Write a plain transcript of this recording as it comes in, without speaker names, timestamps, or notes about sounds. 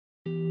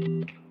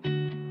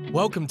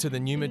Welcome to the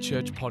Numa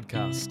Church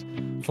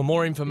podcast. For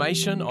more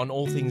information on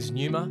all things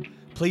Numa,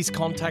 please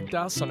contact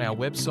us on our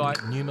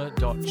website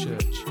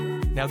numa.church.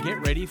 Now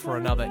get ready for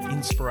another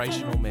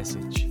inspirational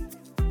message.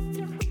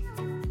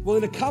 Well,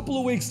 in a couple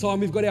of weeks' time,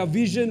 we've got our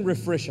vision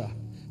refresher.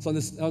 So on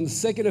the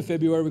 2nd of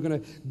February, we're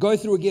going to go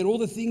through again all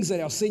the things that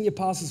our senior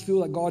pastors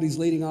feel that God is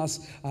leading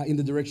us in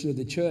the direction of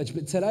the church.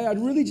 But today, I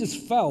really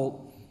just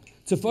felt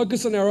to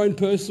focus on our own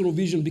personal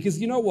vision, because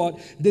you know what?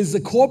 There's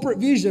a corporate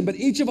vision, but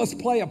each of us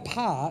play a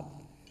part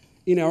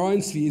in our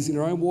own spheres, in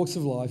our own walks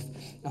of life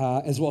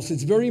as well. So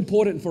it's very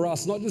important for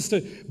us not just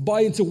to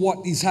buy into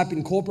what is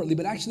happening corporately,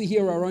 but actually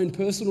hear our own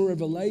personal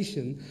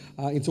revelation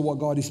into what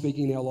God is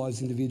speaking in our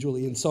lives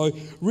individually. And so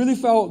really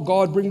felt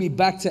God bring me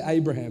back to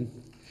Abraham.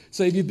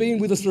 So if you've been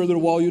with us for a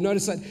little while, you'll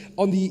notice that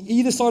on the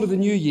either side of the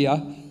new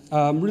year,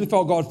 really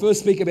felt God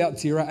first speak about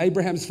Terah,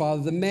 Abraham's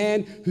father, the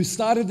man who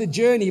started the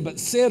journey but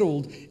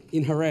settled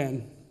in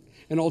Haran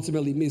and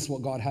ultimately missed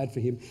what God had for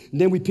him.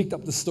 And then we picked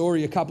up the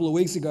story a couple of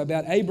weeks ago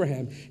about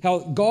Abraham, how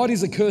God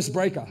is a curse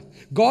breaker.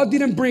 God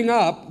didn't bring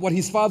up what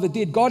his father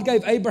did. God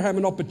gave Abraham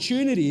an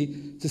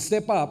opportunity to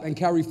step up and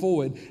carry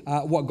forward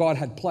what God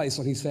had placed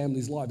on his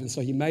family's life. And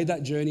so he made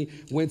that journey,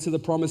 went to the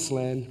promised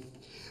land.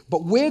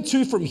 But where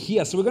to from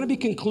here? So we're going to be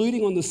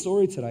concluding on the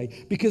story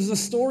today because the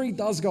story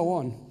does go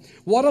on.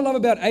 What I love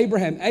about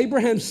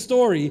Abraham's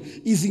story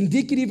is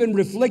indicative and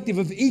reflective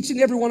of each and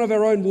every one of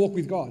our own walk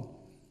with God.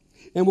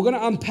 And we're going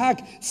to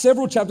unpack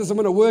several chapters. I'm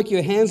going to work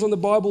your hands on the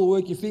Bible,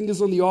 work your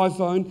fingers on the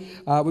iPhone.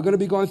 We're going to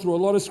be going through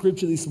a lot of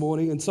scripture this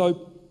morning.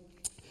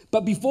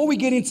 But before we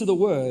get into the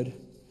word,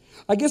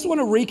 I guess I want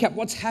to recap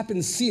what's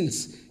happened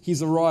since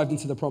he's arrived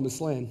into the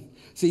promised land.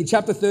 See, in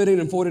chapter 13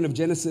 and 14 of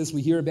Genesis,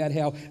 we hear about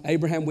how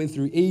Abraham went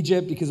through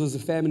Egypt because there was a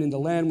famine in the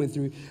land, went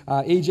through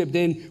Egypt.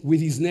 Then with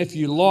his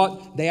nephew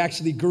Lot, they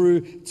actually grew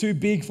too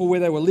big for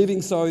where they were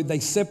living, so they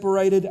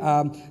separated.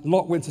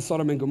 Lot went to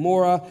Sodom and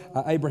Gomorrah.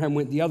 Abraham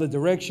went the other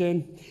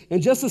direction.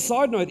 And just a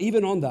side note,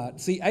 even on that,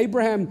 see,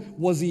 Abraham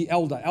was the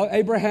elder.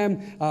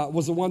 Abraham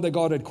was the one that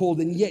God had called,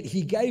 and yet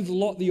he gave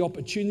Lot the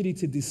opportunity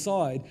to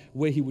decide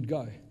where he would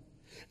go.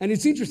 And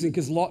it's interesting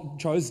because Lot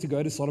chose to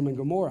go to Sodom and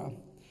Gomorrah.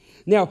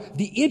 Now,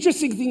 the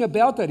interesting thing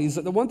about that is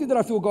that the one thing that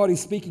I feel God is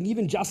speaking,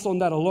 even just on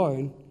that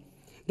alone,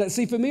 that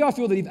see, for me, I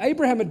feel that if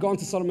Abraham had gone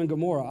to Sodom and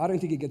Gomorrah, I don't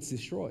think it gets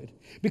destroyed.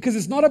 Because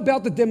it's not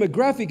about the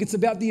demographic, it's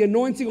about the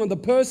anointing on the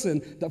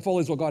person that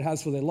follows what God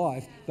has for their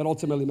life that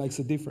ultimately makes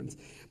a difference.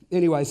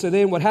 Anyway, so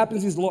then what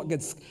happens is Lot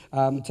gets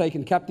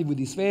taken captive with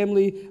his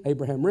family.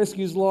 Abraham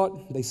rescues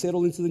Lot. They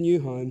settle into the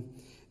new home.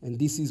 And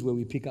this is where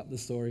we pick up the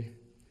story.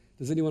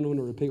 Does anyone want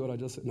to repeat what I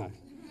just said? No.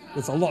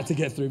 It's a lot to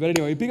get through. But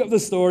anyway, we pick up the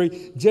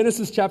story,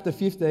 Genesis chapter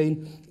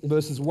 15,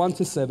 verses 1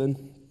 to 7,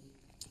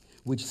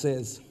 which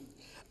says,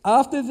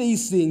 "After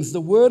these things,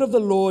 the word of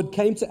the Lord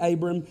came to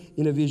Abram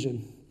in a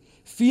vision.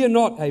 'Fear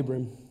not,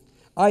 Abram,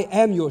 I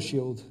am your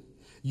shield.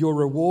 Your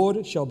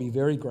reward shall be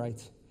very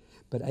great.'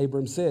 But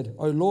Abram said,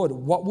 'O Lord,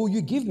 what will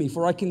you give me?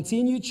 For I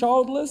continue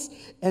childless,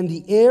 and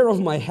the heir of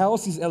my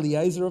house is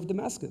Eliezer of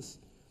Damascus.'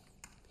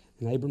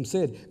 And Abram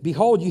said,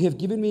 'Behold, you have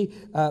given me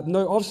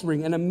no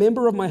offspring, and a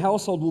member of my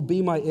household will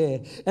be my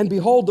heir. And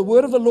behold, the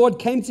word of the Lord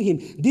came to him,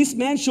 This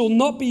man shall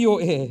not be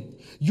your heir.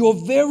 Your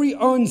very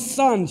own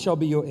son shall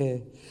be your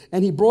heir.'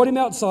 And he brought him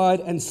outside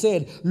and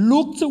said,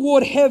 'Look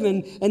toward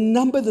heaven and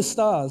number the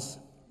stars,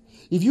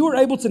 if you are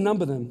able to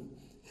number them.'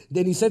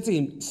 Then he said to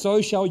him,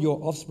 'So shall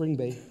your offspring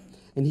be.'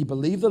 And he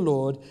believed the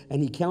Lord,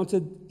 and he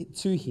counted it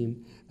to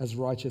him as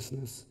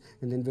righteousness."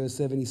 And then verse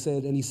 7,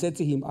 he said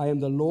to him, "I am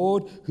the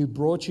Lord who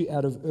brought you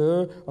out of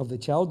Ur of the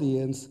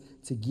Chaldeans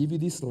to give you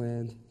this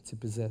land to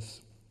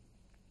possess."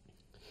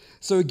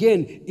 So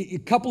again, a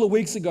couple of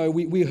weeks ago,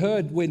 we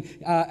heard when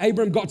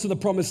Abram got to the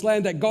promised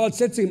land that God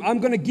said to him, "I'm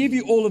going to give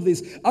you all of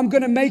this. I'm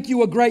going to make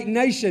you a great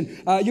nation.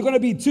 You're going to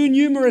be too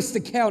numerous to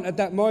count at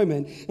that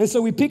moment." And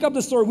so we pick up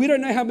the story. We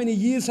don't know how many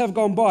years have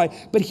gone by,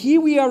 but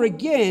here we are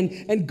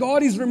again, and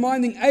God is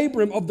reminding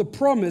Abram of the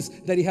promise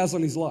that he has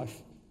on his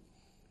life.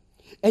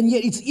 And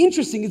yet it's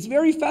interesting, it's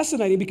very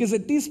fascinating, because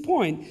at this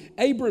point,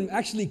 Abram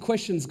actually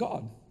questions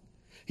God.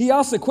 He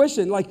asks a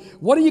question like,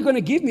 "What are you going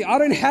to give me? I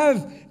don't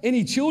have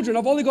any children.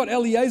 I've only got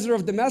Eliezer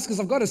of Damascus.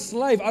 I've got a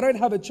slave. I don't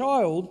have a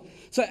child."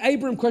 So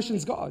Abram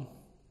questions God.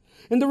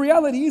 And the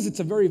reality is, it's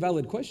a very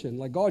valid question.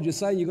 Like, "God, you're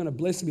saying you're going to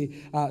bless me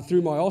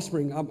through my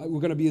offspring.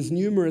 We're going to be as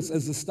numerous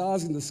as the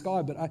stars in the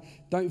sky, but I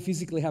don't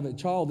physically have a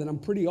child, and I'm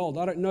pretty old.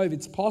 I don't know if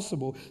it's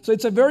possible." So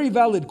it's a very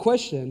valid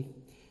question.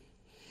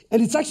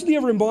 And it's actually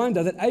a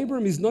reminder that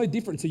Abram is no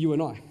different to you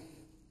and I.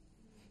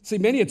 See,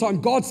 many a time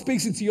God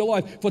speaks into your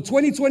life for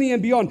 2020 and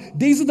beyond.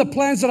 These are the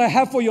plans that I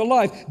have for your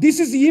life.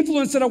 This is the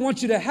influence that I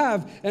want you to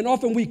have. And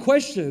often we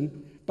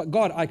question, "But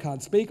God, I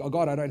can't speak. Or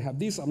God, I don't have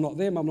this. I'm not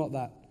them. I'm not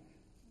that."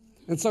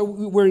 And so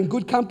we're in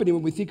good company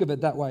when we think of it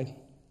that way.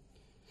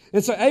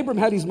 And so Abram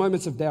had his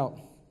moments of doubt.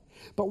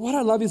 But what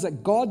I love is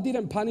that God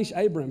didn't punish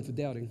Abram for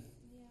doubting.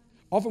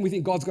 Often we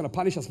think God's going to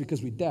punish us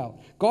because we doubt.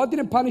 God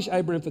didn't punish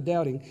Abraham for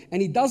doubting,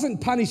 and he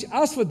doesn't punish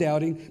us for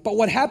doubting, but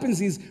what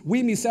happens is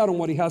we miss out on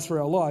what he has for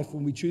our life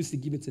when we choose to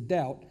give it to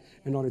doubt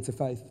and not into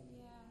faith.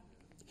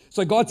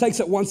 So God takes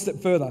it one step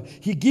further.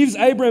 He gives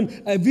Abram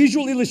a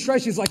visual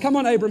illustration. He's like, come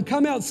on, Abram,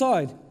 come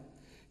outside.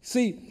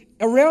 See,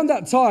 around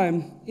that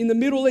time in the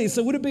Middle East,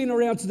 it would have been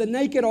around, to the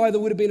naked eye, there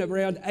would have been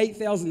around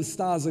 8,000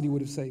 stars that he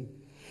would have seen.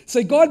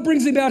 So God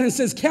brings him out and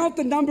says, count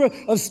the number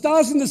of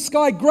stars in the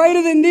sky.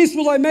 Greater than this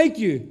will I make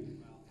you.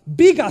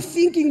 Bigger,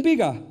 thinking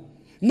bigger.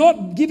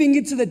 Not giving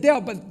it to the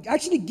doubt, but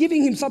actually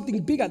giving him something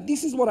bigger.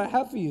 This is what I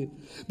have for you.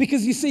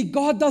 Because you see,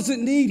 God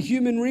doesn't need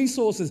human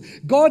resources.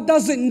 God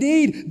doesn't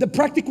need the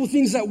practical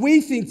things that we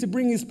think to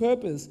bring his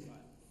purpose.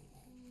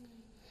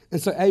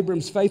 And so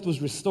Abram's faith was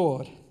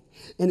restored.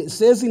 And it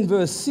says in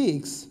verse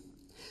 6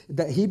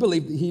 that he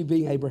believed, he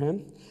being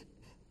Abraham,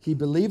 he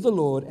believed the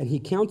Lord and he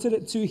counted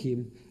it to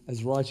him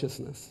as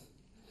righteousness.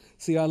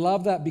 See, I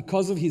love that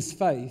because of his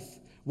faith,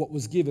 what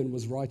was given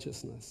was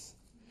righteousness.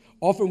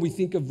 Often we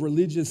think of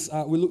religious,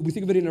 we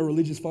think of it in a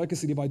religious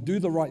focus, and if I do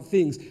the right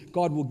things,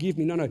 God will give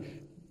me. No.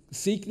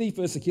 Seek thee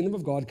first the kingdom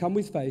of God, come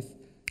with faith,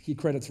 he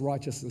credits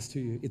righteousness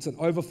to you. It's an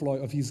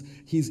overflow of his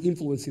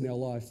influence in our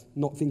life,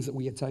 not things that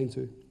we attain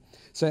to.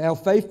 So our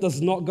faith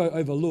does not go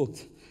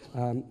overlooked,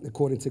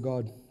 according to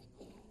God.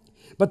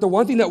 But the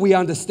one thing that we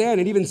understand,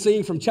 and even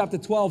seeing from chapter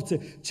 12 to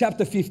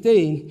chapter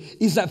 15,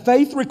 is that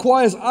faith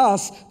requires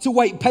us to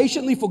wait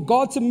patiently for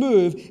God to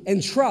move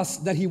and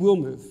trust that he will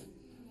move.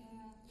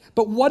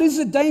 But what is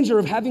the danger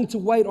of having to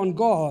wait on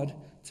God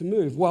to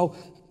move? Well,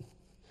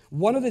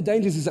 one of the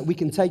dangers is that we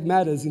can take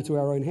matters into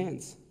our own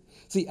hands.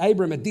 See,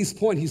 Abram at this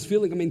point, he's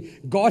feeling,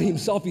 God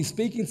himself is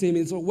speaking to him,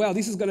 and so, wow,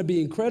 this is going to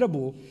be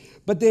incredible.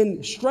 But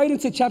then straight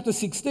into chapter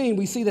 16,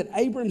 we see that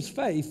Abram's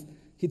faith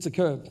hits a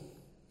curb.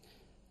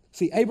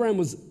 See, Abraham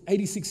was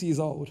 86 years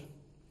old.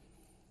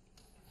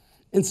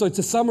 And so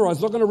to summarize,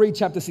 I'm not going to read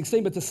chapter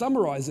 16, but to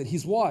summarize it,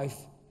 his wife,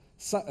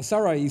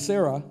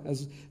 Sarah,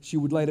 as she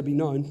would later be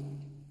known,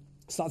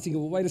 starts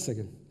thinking, well, wait a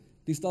second,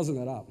 this doesn't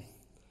add up.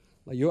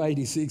 Like, you're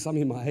 86, I'm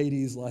in my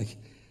 80s, like,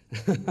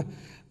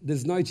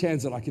 there's no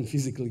chance that I can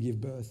physically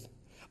give birth.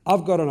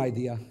 I've got an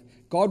idea.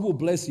 God will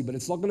bless you, but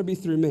it's not going to be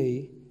through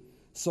me.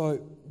 So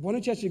why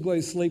don't you actually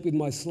go sleep with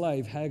my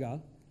slave, Hagar,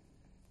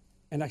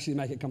 and actually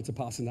make it come to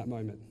pass in that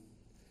moment?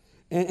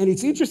 And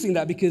it's interesting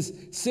that because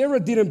Sarah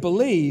didn't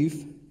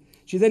believe,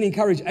 she then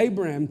encouraged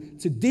Abraham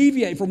to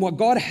deviate from what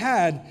God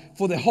had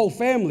for the whole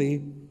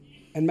family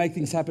and make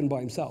things happen by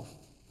himself.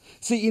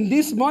 See, in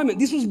this moment,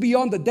 this was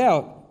beyond a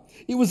doubt.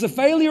 It was a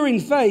failure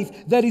in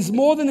faith that is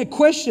more than a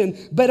question,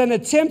 but an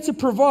attempt to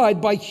provide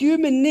by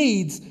human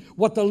needs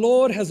what the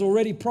Lord has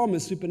already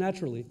promised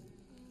supernaturally.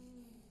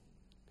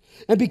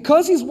 And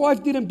because his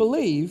wife didn't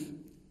believe,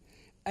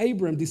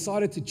 Abram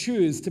decided to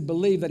choose to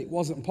believe that it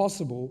wasn't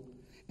possible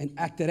and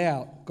acted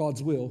out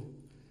God's will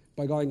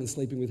by going and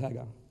sleeping with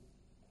Hagar.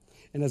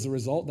 And as a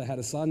result, they had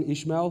a son,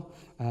 Ishmael.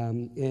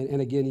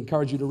 And again,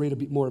 encourage you to read a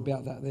bit more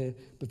about that there.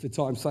 But for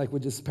time's sake, we're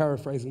just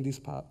paraphrasing this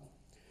part.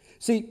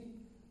 See,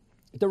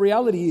 the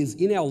reality is,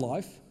 in our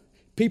life,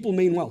 people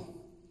mean well.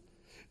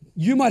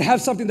 You might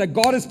have something that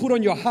God has put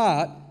on your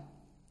heart,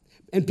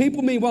 and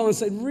people mean well and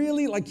say,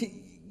 really?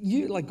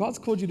 Like God's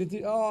called you to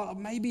do,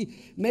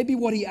 maybe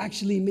what he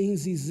actually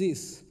means is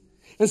this.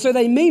 And so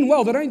they mean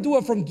well. They don't do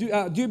it from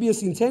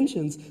dubious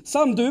intentions.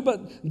 Some do, but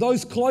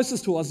those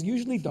closest to us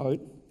usually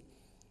don't.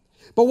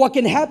 But what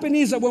can happen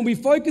is that when we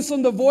focus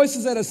on the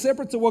voices that are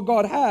separate to what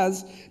God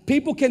has,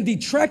 people can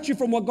detract you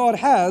from what God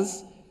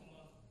has,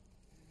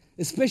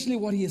 especially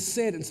what he has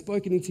said and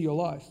spoken into your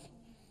life.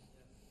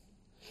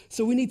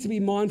 So we need to be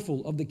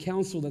mindful of the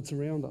counsel that's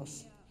around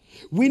us.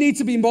 We need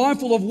to be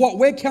mindful of what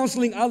we're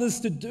counseling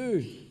others to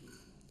do.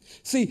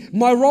 See,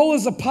 my role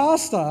as a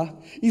pastor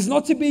is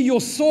not to be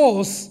your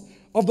source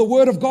of the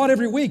Word of God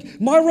every week.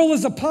 My role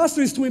as a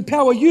pastor is to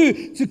empower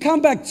you to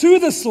come back to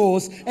the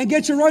source and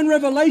get your own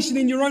revelation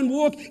in your own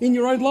walk, in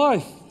your own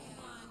life.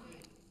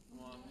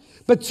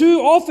 But too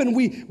often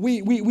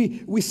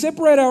we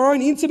separate our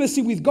own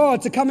intimacy with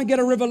God to come and get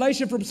a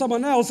revelation from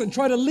someone else and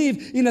try to live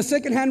in a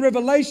secondhand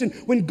revelation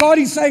when God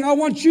is saying, I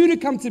want you to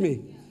come to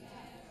me.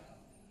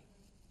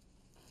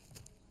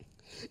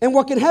 And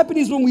what can happen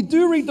is when we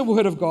do read the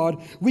Word of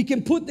God, we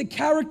can put the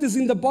characters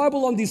in the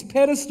Bible on this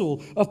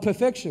pedestal of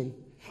perfection.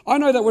 I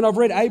know that when I've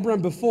read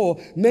Abram before,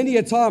 many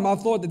a time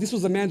I've thought that this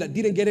was a man that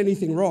didn't get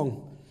anything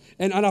wrong.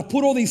 And I've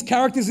put all these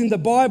characters in the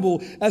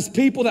Bible as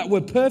people that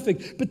were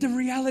perfect. But the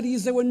reality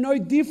is they were no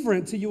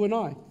different to you and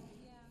I. Yeah.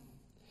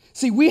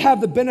 See, we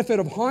have the benefit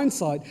of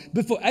hindsight.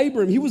 But for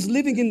Abram, he was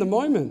living in the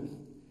moment.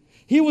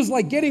 He was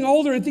like getting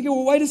older and thinking,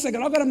 well, wait a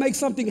second, I've got to make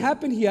something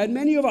happen here. And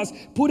many of us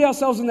put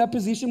ourselves in that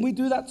position. We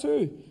do that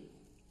too.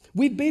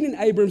 We've been in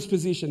Abram's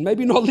position,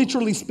 maybe not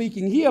literally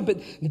speaking here,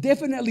 but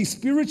definitely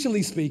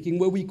spiritually speaking,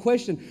 where we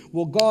question,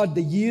 well, God,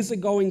 the years are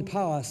going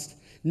past.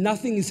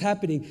 Nothing is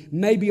happening.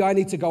 Maybe I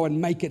need to go and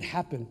make it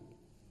happen.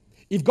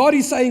 If God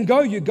is saying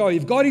go, you go.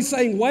 If God is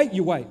saying wait,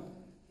 you wait.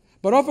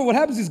 But often what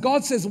happens is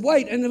God says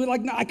wait, and then we're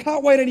like, no, I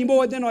can't wait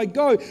anymore, and then I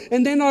go.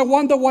 And then I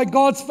wonder why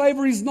God's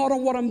favor is not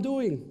on what I'm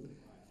doing.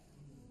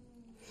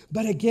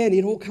 But again,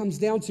 it all comes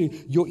down to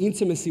your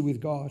intimacy with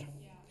God.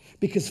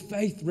 Because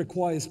faith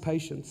requires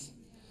patience.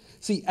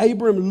 See,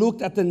 Abram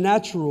looked at the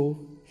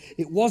natural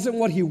It wasn't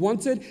what he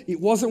wanted. It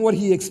wasn't what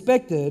he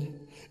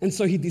expected. And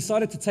so he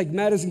decided to take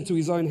matters into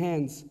his own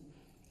hands.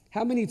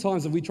 How many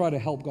times have we tried to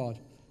help God?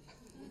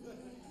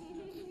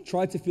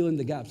 Tried to fill in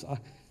the gaps. I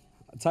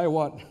tell you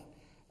what,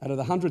 out of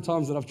the 100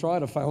 times that I've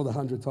tried, I've failed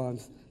 100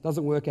 times.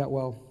 Doesn't work out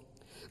well.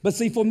 But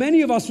see, for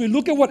many of us, we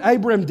look at what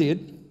Abraham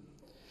did,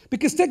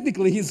 because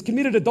technically he's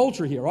committed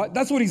adultery here, right?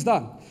 That's what he's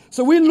done.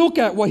 So we look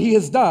at what he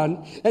has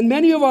done, and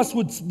many of us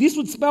this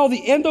would spell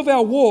the end of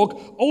our walk,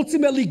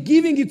 ultimately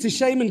giving it to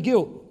shame and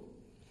guilt.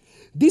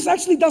 This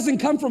actually doesn't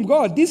come from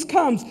God. This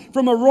comes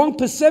from a wrong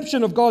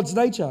perception of God's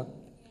nature.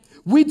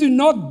 We do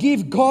not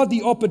give God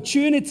the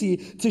opportunity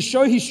to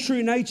show his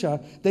true nature,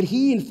 that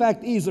he in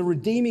fact is a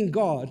redeeming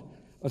God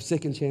of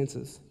second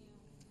chances.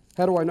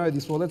 How do I know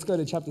this? Well, let's go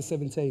to chapter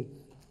 17,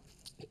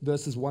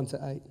 verses 1 to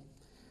 8.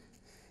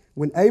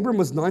 When Abram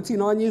was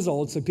 99 years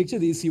old, so picture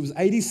this, he was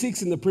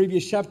 86 in the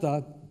previous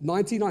chapter,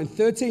 99,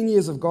 13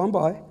 years have gone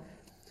by.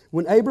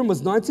 When Abram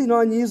was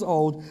 99 years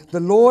old, the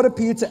Lord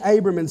appeared to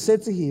Abram and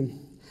said to him,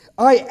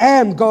 I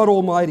am God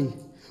Almighty.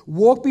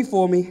 Walk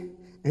before me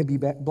and be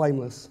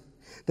blameless,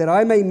 that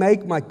I may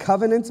make my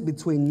covenant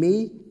between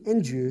me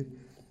and you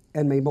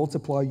and may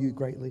multiply you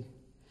greatly.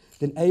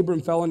 Then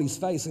Abram fell on his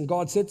face, and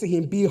God said to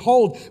him,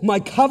 Behold,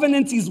 my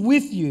covenant is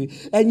with you,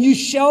 and you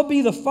shall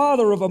be the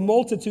father of a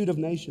multitude of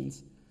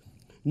nations.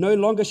 No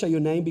longer shall your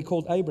name be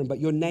called Abram, but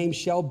your name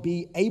shall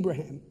be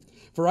Abraham,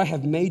 for I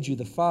have made you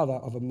the father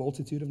of a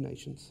multitude of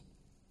nations.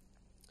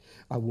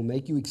 I will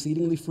make you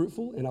exceedingly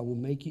fruitful, and I will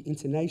make you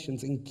into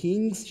nations, and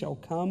kings shall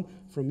come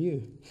from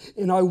you.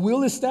 And I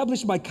will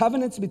establish my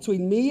covenants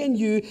between me and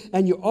you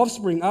and your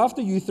offspring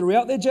after you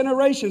throughout their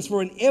generations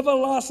for an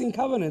everlasting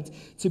covenant,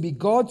 to be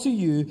God to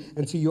you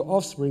and to your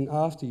offspring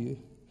after you.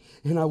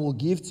 And I will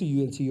give to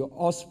you and to your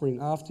offspring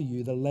after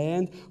you the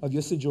land of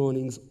your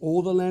sojournings,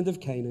 all the land of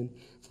Canaan,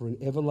 for an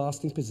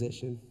everlasting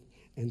possession,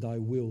 and I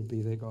will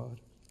be their God.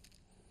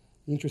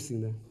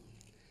 Interesting there.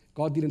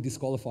 God didn't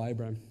disqualify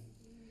Abraham.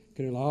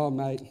 Couldn't like, oh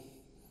mate,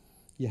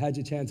 you had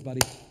your chance,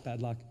 buddy.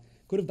 Bad luck.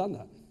 Could have done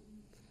that.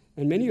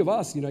 And many of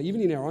us, even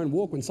in our own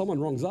walk, when someone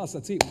wrongs us,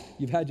 that's it.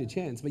 You've had your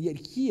chance. But yet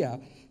here,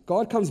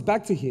 God comes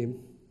back to him,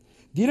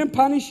 didn't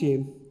punish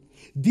him,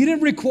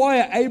 didn't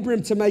require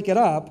Abraham to make it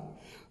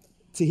up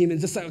to him and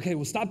just say, okay,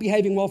 we'll start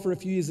behaving well for a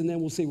few years and then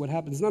we'll see what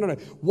happens. No.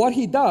 What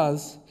he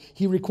does,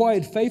 he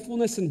required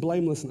faithfulness and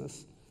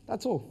blamelessness.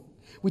 That's all.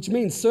 Which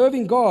means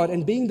serving God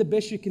and being the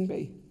best you can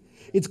be.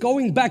 It's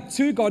going back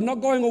to God,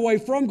 not going away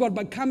from God,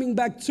 but coming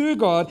back to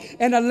God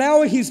and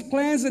allowing his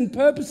plans and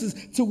purposes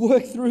to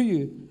work through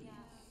you.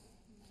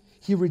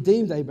 He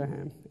redeemed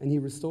Abraham and he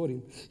restored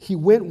him. He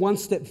went one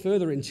step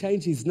further and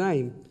changed his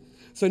name.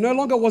 So no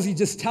longer was he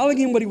just telling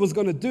him what he was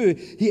going to do.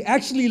 He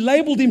actually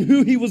labeled him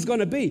who he was going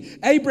to be.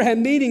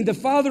 Abraham meaning the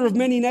father of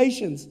many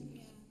nations.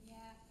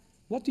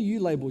 What do you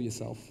label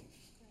yourself?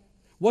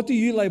 What do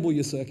you label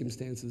your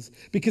circumstances?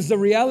 Because the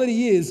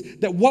reality is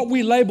that what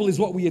we label is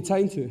what we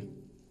attain to.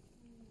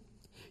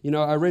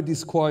 I read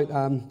this quote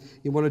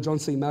in one of John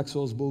C.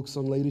 Maxwell's books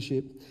on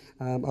leadership.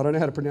 I don't know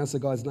how to pronounce the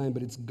guy's name,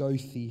 but it's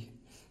Goethe.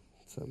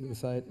 So I'm going to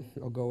say it.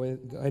 I'll go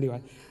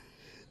anyway.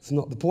 It's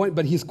not the point,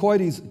 but his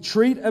quote is,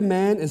 treat a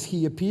man as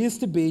he appears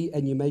to be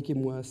and you make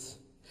him worse.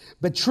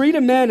 But treat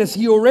a man as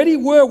he already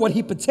were what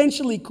he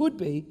potentially could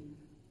be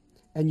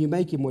and you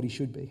make him what he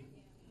should be.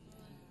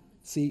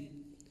 See,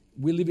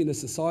 we live in a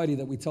society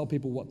that we tell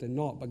people what they're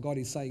not, but God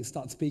is saying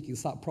start speaking,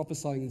 start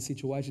prophesying in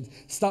situations,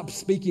 start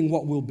speaking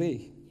what will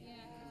be.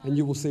 And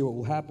you will see what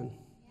will happen.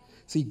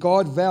 See,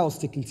 God vows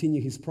to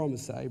continue his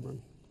promise to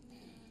Abraham.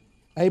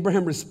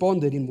 Abraham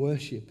responded in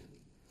worship.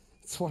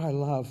 That's what I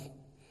love.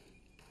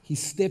 He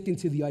stepped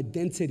into the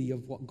identity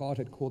of what God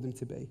had called him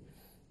to be.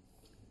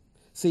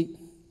 See,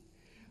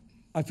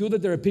 I feel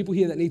that there are people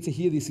here that need to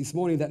hear this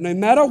morning, that no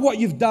matter what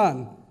you've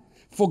done,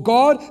 for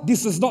God,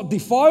 this does not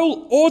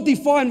defile or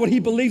define what he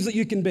believes that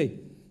you can be.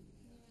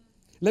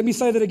 Let me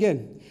say that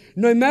again.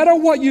 No matter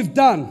what you've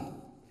done,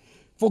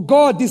 for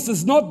God, this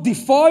does not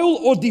defile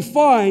or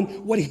define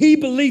what he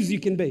believes you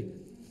can be.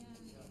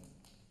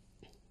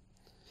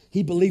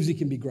 He believes you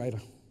can be greater.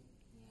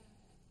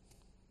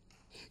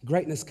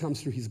 Greatness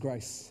comes through his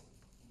grace.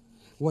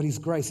 What is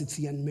grace? It's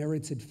the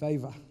unmerited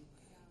favor.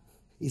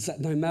 It's that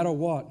no matter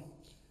what,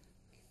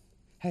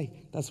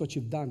 hey, that's what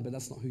you've done, but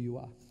that's not who you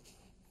are.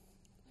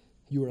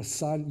 You are a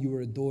son, you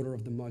are a daughter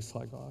of the Most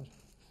High God.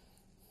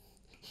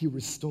 He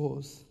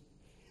restores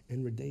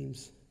and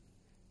redeems.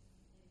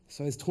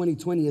 So as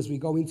 2020, as we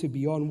go into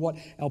beyond what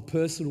our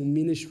personal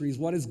ministry is,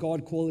 what is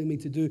God calling me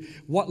to do?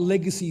 What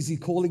legacy is he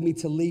calling me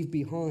to leave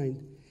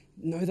behind?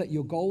 Know that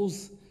your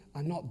goals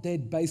are not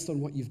dead based on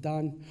what you've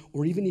done,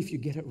 or even if you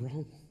get it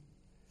wrong.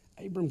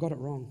 Abram got it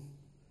wrong.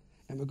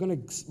 And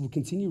we'll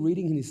continue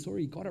reading in his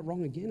story. He got it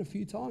wrong again a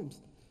few times.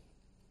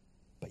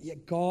 But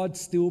yet God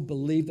still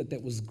believed that there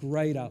was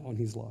greater on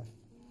his life.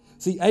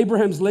 See,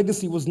 Abraham's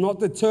legacy was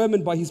not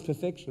determined by his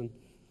perfection,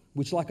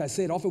 which, like I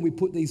said, often we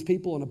put these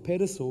people on a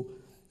pedestal.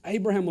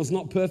 Abraham was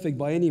not perfect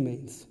by any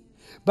means.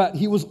 But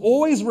he was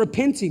always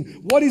repenting.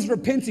 What is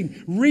repenting?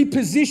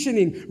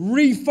 Repositioning,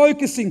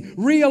 refocusing,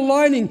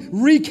 realigning,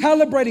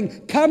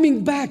 recalibrating,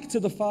 coming back to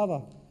the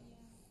Father.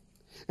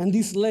 And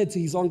this led to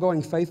his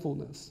ongoing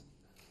faithfulness.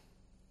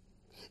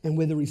 And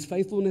whether his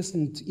faithfulness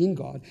in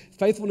God,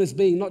 faithfulness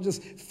being not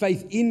just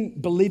faith in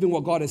believing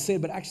what God has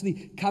said, but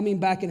actually coming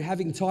back and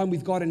having time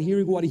with God and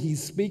hearing what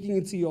he's speaking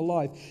into your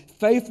life,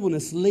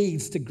 faithfulness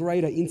leads to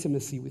greater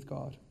intimacy with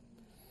God.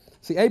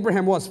 See,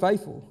 Abraham was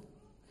faithful,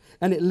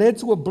 and it led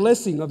to a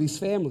blessing of his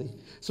family.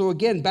 So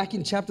again, back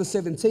in chapter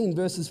 17,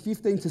 verses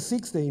 15 to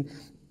 16,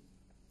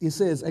 it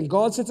says, "And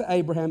God said to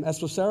Abraham, as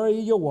for Sarai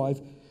your wife,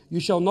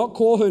 you shall not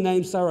call her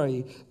name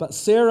Sarai, but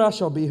Sarah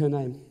shall be her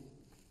name.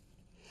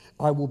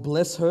 I will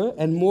bless her,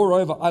 and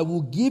moreover, I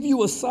will give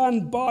you a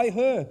son by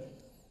her.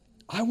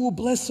 I will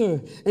bless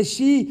her, and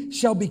she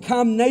shall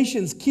become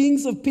nations.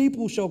 Kings of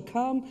people shall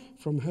come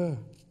from her."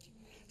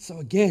 So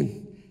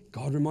again,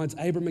 God reminds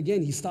Abram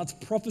again. He starts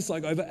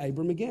prophesying over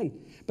Abram again,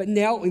 but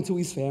now into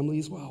his family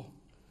as well.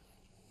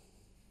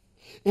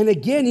 And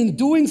again, in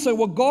doing so,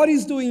 what God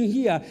is doing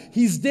here,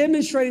 he's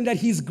demonstrating that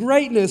his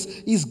greatness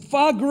is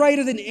far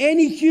greater than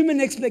any human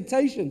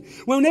expectation.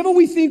 Whenever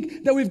we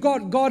think that we've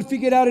got God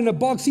figured out in a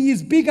box, he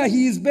is bigger,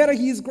 he is better,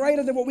 he is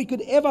greater than what we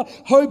could ever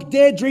hope,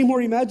 dare, dream,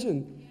 or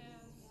imagine.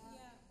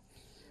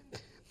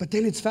 But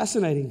then it's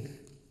fascinating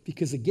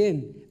because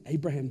again,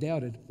 Abraham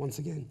doubted once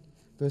again.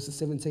 Verses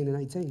 17 and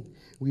 18.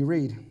 We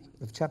read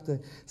of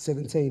chapter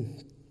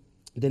 17.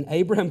 "Then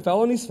Abraham fell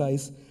on his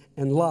face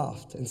and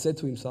laughed and said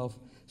to himself,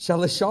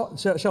 Shall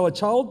a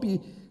child be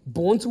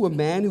born to a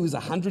man who is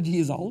 100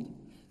 years old?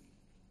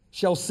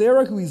 Shall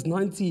Sarah, who is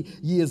 90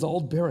 years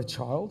old, bear a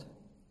child?"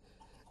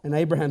 And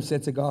Abraham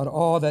said to God,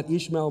 "Oh, that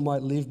Ishmael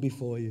might live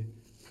before you."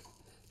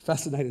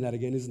 Fascinating that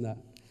again, isn't that?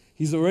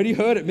 He's already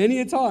heard it many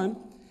a time.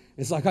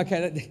 It's like,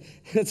 okay,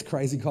 that's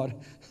crazy, God.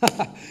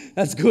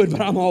 That's good, but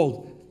I'm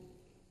old.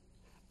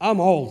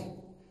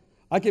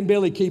 I can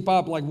barely keep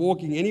up like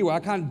walking anywhere. I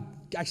can't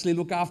actually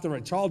look after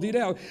a child. You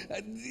know,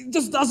 it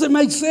just doesn't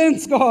make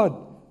sense,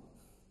 God.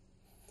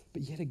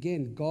 But yet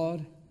again,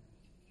 God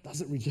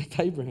doesn't reject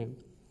Abraham.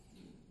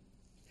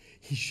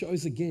 He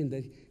shows again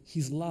that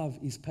his love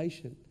is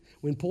patient.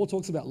 When Paul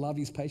talks about love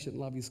is patient,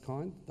 love is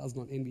kind, does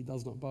not envy,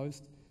 does not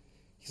boast,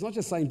 he's not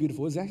just saying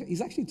beautiful words,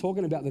 he's actually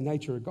talking about the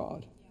nature of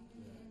God.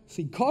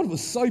 See, God was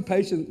so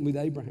patient with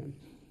Abraham.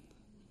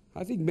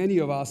 I think many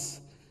of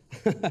us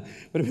would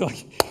be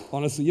like,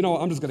 honestly, you know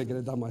what, I'm just going to get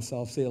it done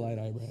myself. See you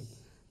later, Abraham.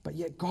 But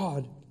yet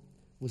God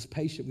was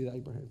patient with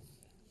Abraham.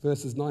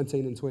 Verses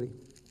 19 and 20.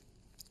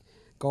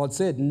 God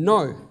said,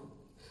 "No,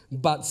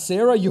 but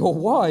Sarah your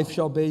wife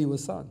shall bear you a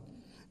son,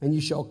 and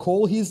you shall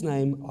call his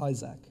name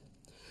Isaac.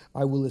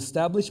 I will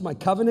establish my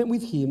covenant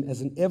with him as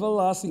an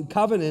everlasting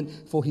covenant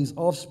for his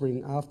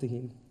offspring after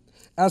him.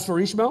 As for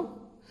Ishmael,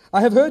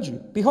 I have heard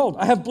you. Behold,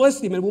 I have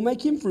blessed him and will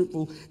make him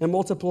fruitful and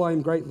multiply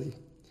him greatly.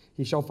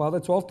 He shall father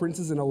 12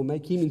 princes, and I will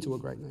make him into a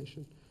great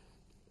nation."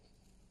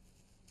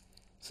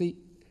 See,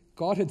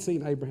 God had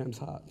seen Abraham's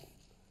heart.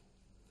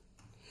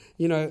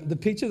 You know, the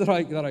picture that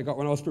I got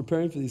when I was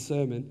preparing for this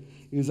sermon,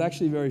 it was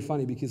actually very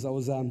funny because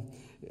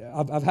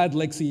I've had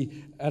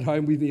Lexi at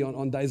home with me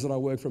on days that I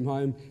work from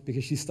home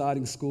because she's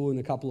starting school in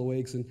a couple of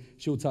weeks, and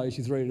she'll tell you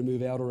she's ready to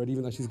move out already,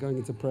 even though she's going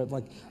into prep.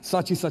 Like,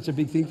 such a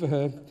big thing for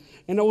her.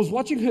 And I was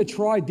watching her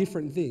try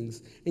different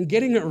things and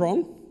getting it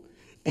wrong.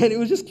 And it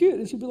was just cute.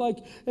 And she'd be like,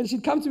 and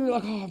she'd come to me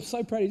like, "Oh, I'm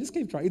so proud of you. Just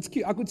keep trying." It's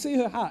cute. I could see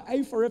her heart.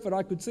 A for effort,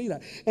 I could see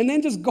that. And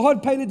then just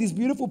God painted this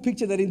beautiful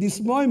picture that in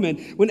this moment,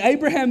 when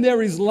Abraham there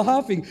is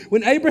laughing,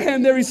 when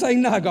Abraham there is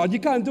saying, "No, God,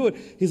 you can't do it,"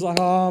 he's like,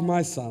 "Oh,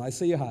 my son, I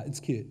see your heart. It's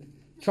cute.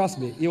 Trust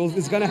me.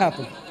 It's going to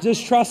happen.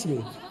 Just trust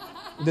me."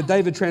 The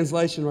David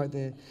translation right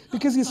there.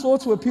 Because his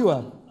thoughts were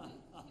pure.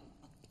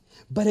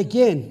 But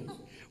again,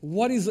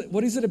 what is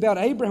it about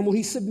Abraham? Well,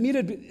 he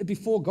submitted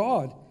before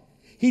God.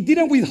 He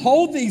didn't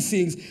withhold these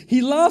things.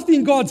 He laughed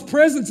in God's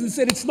presence and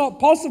said, "It's not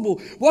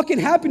possible." What can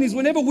happen is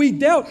whenever we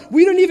doubt,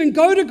 we don't even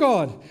go to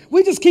God.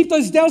 We just keep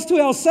those doubts to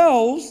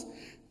ourselves.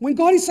 When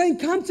God is saying,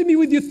 "Come to me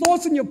with your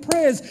thoughts and your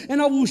prayers,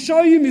 and I will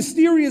show you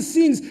mysterious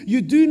things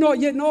you do not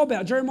yet know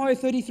about." Jeremiah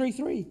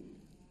 33:3.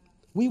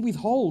 We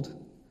withhold.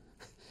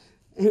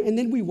 And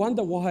then we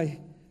wonder why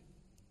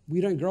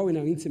we don't grow in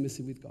our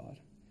intimacy with God.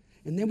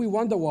 And then we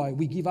wonder why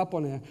we give up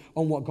on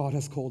what God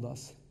has called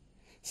us.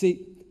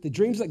 See, the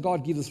dreams that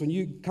God gives us, when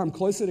you come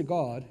closer to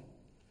God,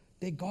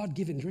 they're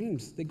God-given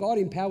dreams. They're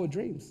God-empowered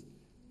dreams.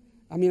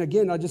 I mean,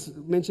 again, I just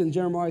mentioned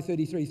Jeremiah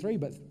 33:3,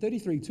 but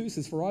 33:2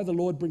 says, "For I, the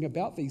Lord, bring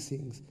about these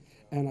things.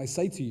 And I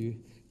say to you,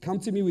 come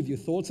to me with your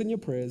thoughts and your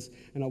prayers,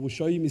 and I will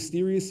show you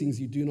mysterious things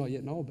you do not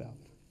yet know about."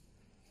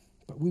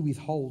 But we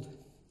withhold.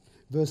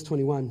 Verse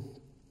 21,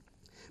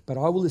 "But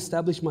I will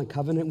establish my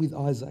covenant with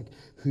Isaac,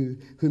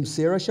 whom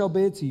Sarah shall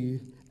bear to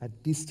you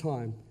at this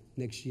time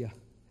next year."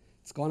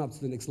 It's gone up to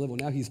the next level.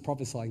 Now he's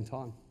prophesying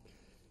time.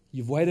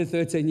 You've waited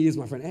 13 years,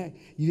 my friend. Hey,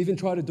 you've even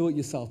tried to do it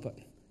yourself, but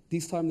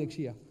this time next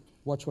year,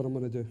 watch what I'm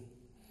going to do.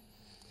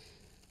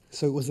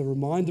 So it was a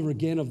reminder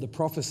again of the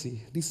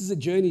prophecy. This is a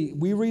journey.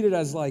 We read it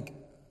as like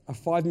a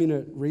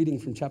 5-minute reading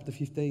from chapter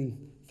 15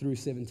 through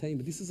 17,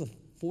 but this is a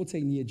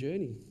 14-year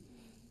journey.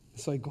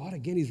 So God,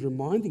 again, is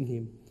reminding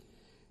him.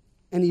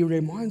 And he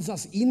reminds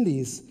us in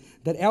this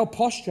that our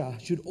posture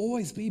should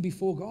always be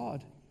before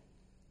God.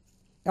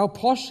 Our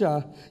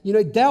posture,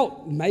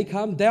 doubt may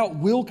come, doubt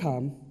will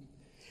come.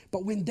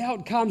 But when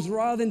doubt comes,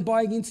 rather than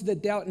buying into the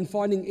doubt and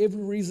finding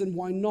every reason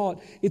why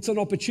not, it's an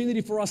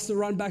opportunity for us to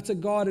run back to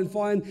God and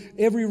find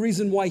every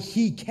reason why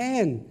he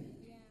can.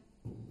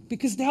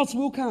 Because doubts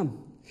will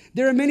come.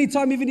 There are many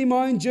times, even in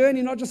my own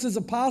journey, not just as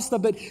a pastor,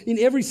 but in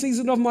every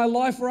season of my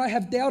life where I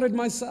have doubted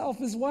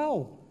myself as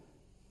well.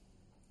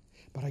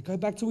 But I go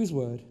back to his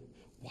word.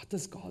 What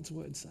does God's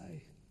word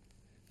say?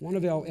 One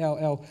of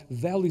our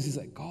values is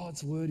that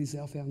God's word is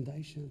our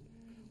foundation.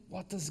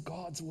 What does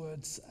God's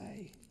word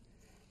say?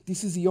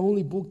 This is the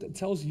only book that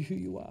tells you who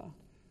you are,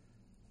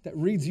 that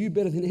reads you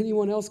better than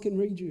anyone else can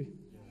read you,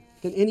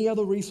 than any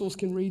other resource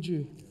can read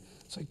you.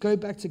 So go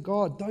back to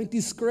God. Don't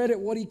discredit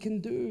what he can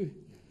do.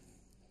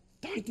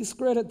 Don't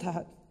discredit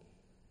that.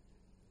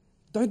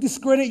 Don't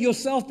discredit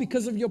yourself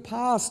because of your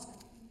past.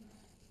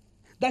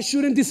 That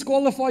shouldn't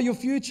disqualify your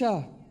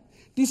future.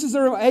 This is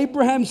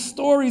Abraham's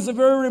story is a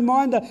very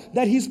reminder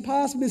that his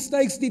past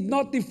mistakes did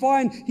not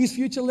define his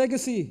future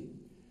legacy.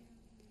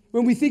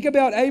 When we think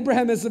about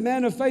Abraham as a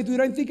man of faith, we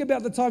don't think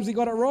about the times he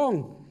got it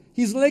wrong.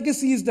 His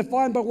legacy is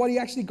defined by what he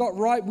actually got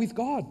right with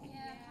God.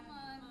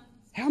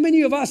 How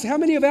many of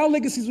our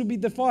legacies would be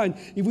defined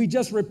if we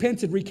just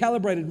repented,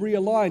 recalibrated,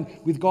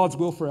 realigned with God's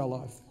will for our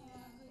life?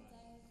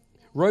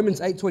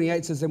 Romans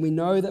 8:28 says, and we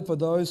know that for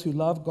those who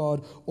love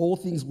God, all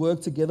things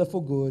work together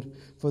for good,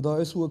 for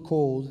those who are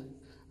called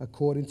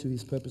according to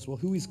his purpose. Well,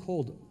 who is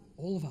called?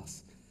 All of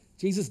us.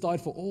 Jesus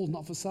died for all,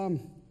 not for some.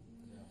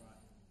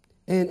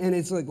 And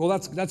it's like, well,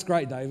 that's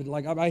great, David.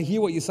 Like, I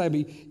hear what you say,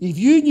 but if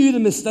you knew the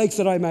mistakes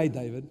that I made,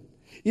 David,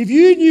 if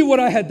you knew what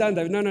I had done,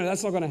 David, no,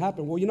 that's not going to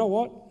happen. Well, you know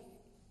what?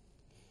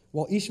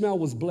 While Ishmael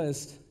was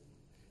blessed,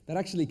 that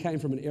actually came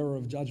from an error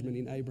of judgment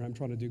in Abraham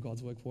trying to do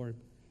God's work for him.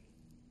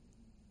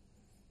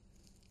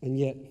 And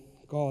yet,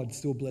 God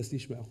still blessed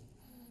Ishmael.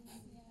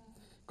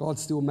 God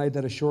still made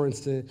that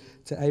assurance to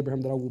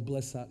Abraham that I will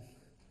bless that.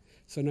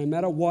 So no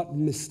matter what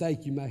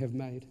mistake you may have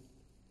made,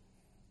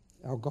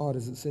 our God,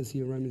 as it says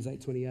here in Romans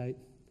 8:28,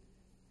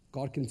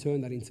 God can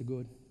turn that into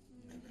good.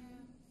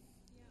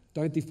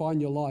 Don't define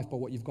your life by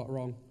what you've got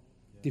wrong.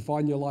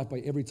 Define your life by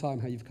every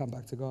time how you've come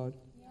back to God.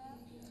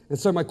 And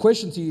so my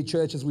question to you,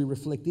 church, as we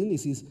reflect in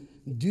this is,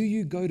 do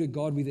you go to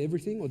God with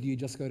everything or do you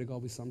just go to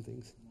God with some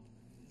things?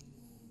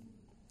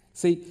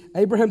 See,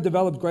 Abraham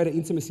developed greater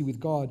intimacy with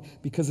God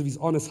because of his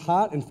honest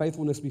heart and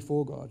faithfulness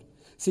before God.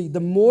 See, the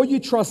more you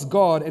trust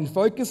God and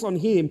focus on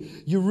him,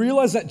 you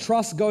realize that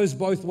trust goes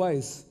both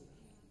ways.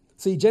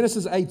 See,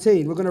 Genesis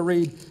 18, we're going to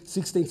read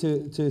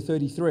 16 to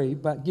 33,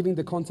 but giving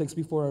the context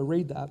before I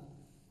read that.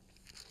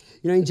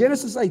 In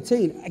Genesis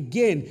 18,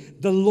 again,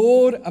 the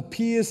Lord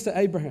appears to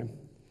Abraham.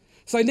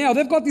 So now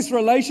they've got this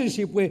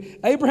relationship where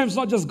Abraham's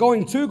not just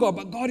going to God,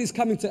 but God is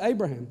coming to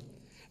Abraham.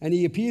 And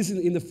he appears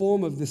in the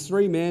form of these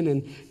three men.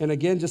 And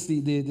again, just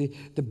the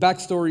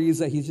backstory is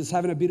that he's just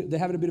they're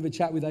having a bit of a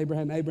chat with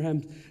Abraham.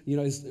 Abraham,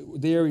 is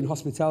there in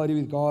hospitality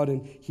with God.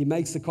 And he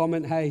makes the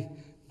comment, hey,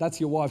 that's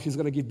your wife. She's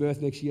going to give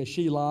birth next year.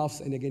 She laughs.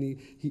 And again,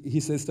 he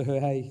says to her,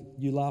 hey,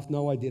 you laughed?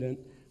 No, I didn't.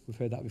 We've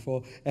heard that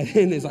before. And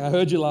then he's like, I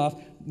heard you laugh.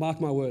 Mark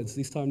my words.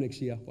 This time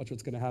next year, watch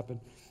what's going to happen.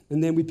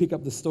 And then we pick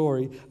up the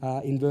story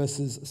in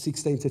verses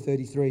 16 to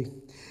 33.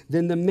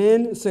 Then the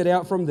men set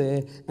out from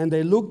there, and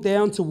they looked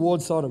down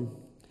toward Sodom.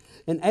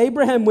 And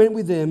Abraham went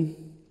with them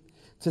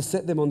to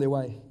set them on their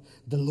way.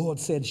 The Lord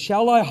said,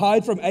 shall I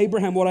hide from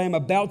Abraham what I am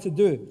about to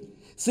do?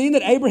 Seeing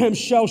that Abraham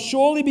shall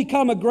surely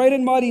become a great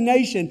and mighty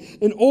nation,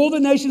 and all the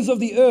nations of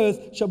the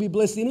earth shall be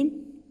blessed in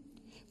him.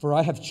 For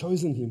I have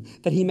chosen him,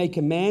 that he may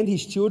command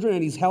his children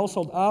and his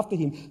household after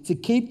him to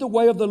keep the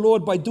way of the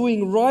Lord by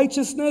doing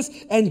righteousness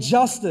and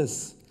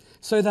justice,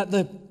 so that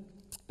the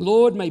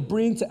Lord may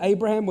bring to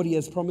Abraham what he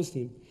has promised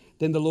him.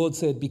 Then the Lord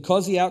said,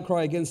 because the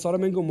outcry against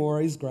Sodom and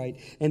Gomorrah is great,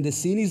 and the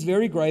sin is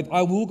very grave,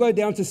 I will go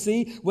down to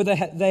see whether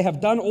they have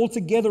done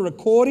altogether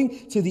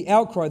according to the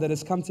outcry that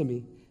has come to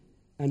me.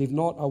 And if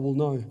not, I will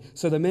know.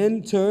 So the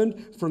men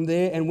turned from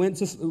there and went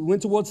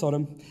towards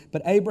Sodom,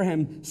 but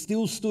Abraham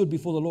still stood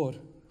before the Lord.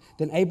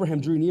 Then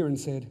Abraham drew near and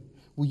said,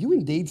 will you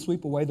indeed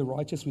sweep away the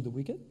righteous with the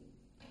wicked?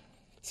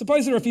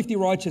 Suppose there are 50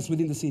 righteous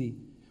within the city.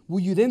 Will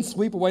you then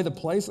sweep away the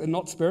place and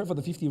not spare it for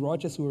the 50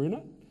 righteous who are in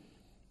it?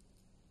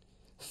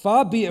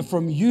 Far be it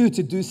from you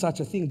to do such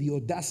a thing. The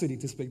audacity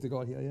to speak to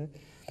God here, yeah?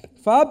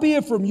 Far be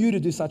it from you to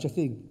do such a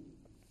thing,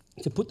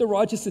 to put the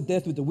righteous to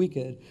death with the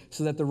wicked,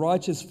 so that the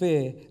righteous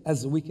fare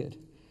as the wicked.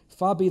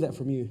 Far be that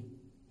from you.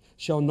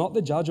 Shall not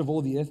the judge of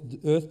all the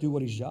earth do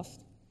what is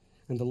just?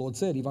 And the Lord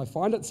said, if I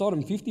find at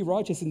Sodom 50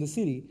 righteous in the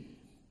city,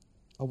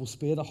 I will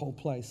spare the whole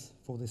place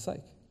for their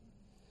sake.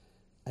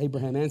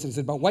 Abraham answered and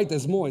said, but wait,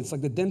 there's more. It's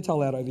like the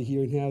Demtal out over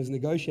here, and how he's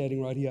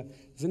negotiating right here.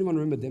 Does anyone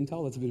remember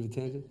Demtal? That's a bit of a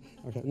tangent.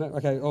 Okay, no,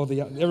 okay. Oh,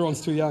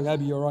 everyone's too young.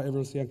 Abby, you're right.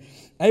 Everyone's too young.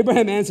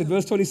 Abraham answered,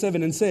 verse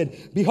 27, and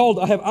said, behold,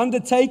 I have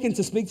undertaken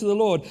to speak to the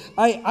Lord.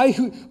 I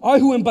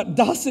who am but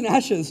dust and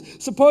ashes.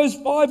 Suppose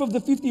 5 of the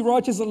 50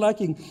 righteous are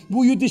lacking.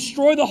 Will you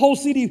destroy the whole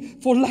city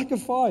for lack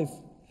of 5?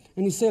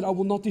 And he said, I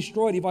will not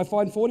destroy it if I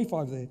find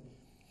 45 there.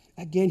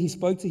 Again, he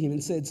spoke to him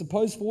and said,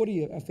 suppose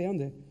 40 are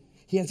found there.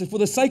 He answered, for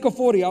the sake of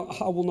 40, I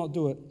will not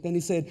do it. Then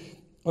he said,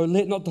 oh,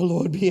 let not the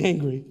Lord be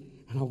angry,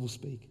 and I will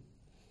speak.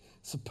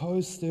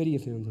 Suppose 30 are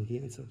found there. He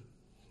answered,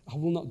 I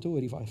will not do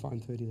it if I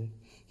find 30 there.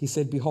 He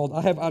said, behold,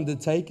 I have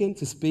undertaken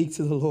to speak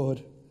to the Lord.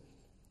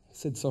 I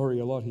said sorry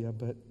a lot here,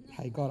 but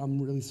hey, God,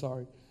 I'm really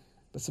sorry.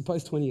 But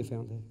suppose 20 are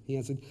found there. He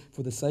answered,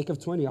 for the sake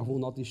of 20, I will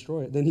not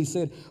destroy it. Then he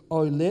said,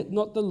 oh, let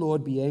not the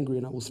Lord be angry,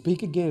 and I will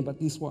speak again, but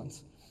this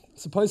once.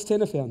 Suppose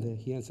 10 are found there.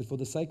 He answered, for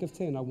the sake of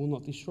 10, I will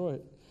not destroy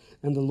it.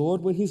 And the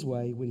Lord went his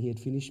way when he had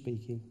finished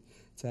speaking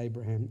to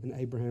Abraham, and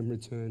Abraham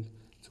returned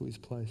to his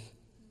place.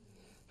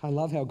 I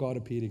love how God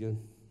appeared again.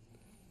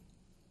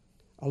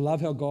 I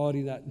love how God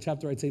in that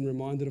chapter 18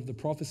 reminded of the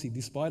prophecy,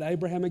 despite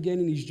Abraham again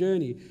in his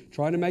journey,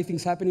 trying to make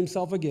things happen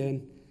himself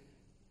again,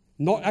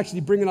 not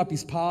actually bringing up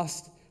his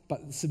past,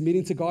 but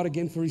submitting to God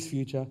again for his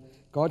future.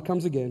 God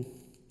comes again.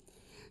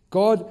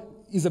 God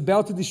is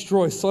about to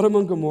destroy Sodom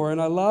and Gomorrah,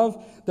 and I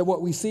love that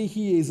what we see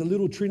here is a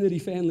little Trinity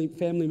family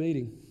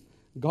meeting.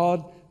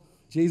 God,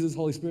 Jesus,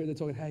 Holy Spirit, they're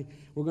talking, hey,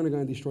 we're going to go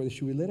and destroy this.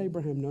 Should we let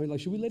Abraham know? Like,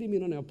 should we let him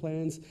in on our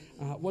plans?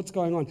 What's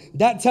going on?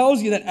 That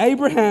tells you that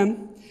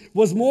Abraham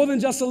was more than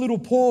just a little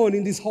pawn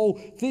in this whole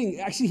thing.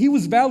 Actually, he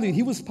was valued.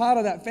 He was part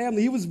of that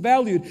family. He was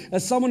valued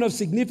as someone of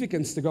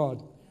significance to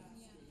God.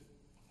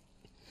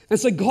 And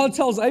so God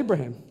tells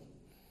Abraham.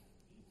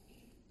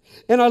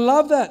 And I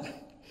love that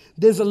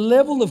there's a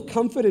level of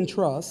comfort and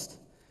trust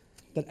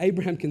that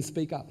Abraham can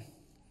speak up.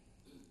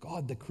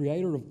 God, the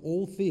creator of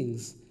all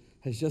things,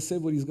 has just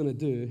said what he's going to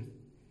do.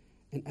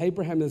 And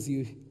Abraham has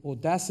the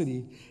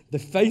audacity, the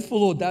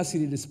faithful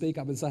audacity to speak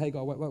up and say, hey,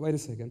 God, wait a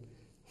second.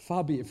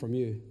 Far be it from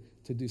you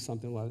to do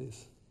something like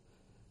this.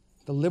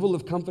 The level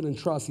of comfort and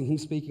trust in him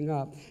speaking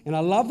up. And I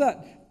love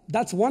that.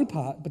 That's one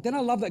part. But then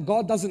I love that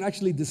God doesn't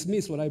actually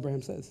dismiss what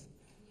Abraham says.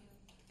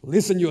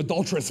 Listen, you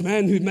adulterous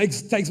man who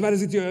takes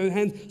matters into your own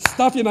hands.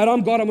 Stuff you, mate.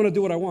 I'm God. I'm going to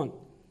do what I want.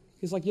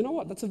 He's like, you know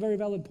what? That's a very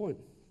valid point.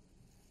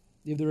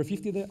 If there are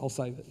 50 there, I'll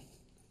save it.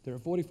 If there are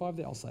 45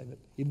 there, I'll save it.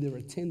 If there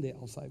are 10 there,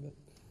 I'll save it.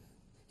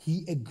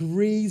 He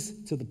agrees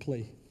to the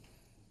plea.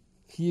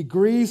 He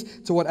agrees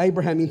to what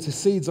Abraham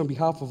intercedes on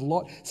behalf of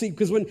Lot. See,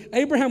 because when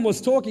Abraham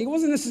was talking, he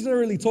wasn't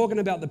necessarily talking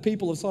about the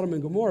people of Sodom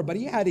and Gomorrah, but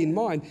he had in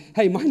mind,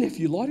 hey, my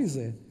nephew Lot is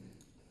there.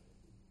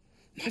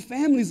 My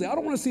family's there. I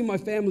don't want to see my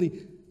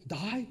family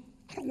die.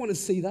 I don't want to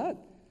see that.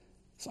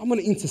 So I'm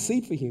going to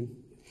intercede for him.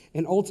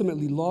 And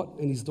ultimately, Lot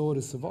and his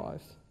daughters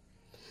survive.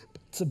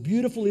 But it's a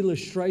beautiful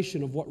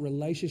illustration of what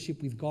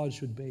relationship with God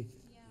should be.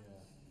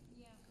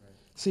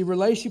 See,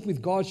 relationship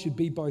with God should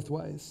be both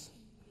ways.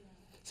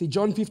 See,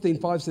 John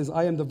 15:5 says,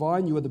 I am the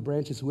vine, you are the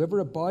branches. Whoever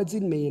abides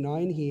in me and I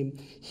in him,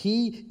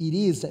 he it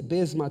is that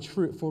bears much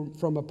fruit. For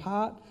from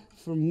apart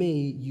from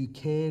me, you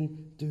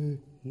can do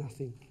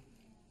nothing.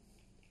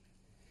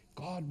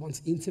 God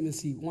wants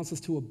intimacy, wants us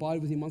to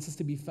abide with him, wants us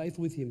to be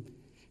faithful with him.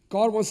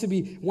 God wants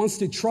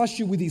to trust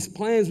you with his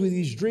plans, with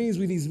his dreams,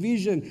 with his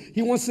vision.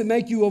 He wants to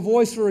make you a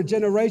voice for a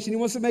generation. He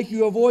wants to make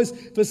you a voice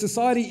for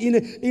society.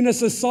 In a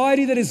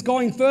society that is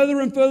going further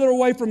and further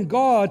away from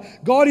God,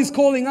 God is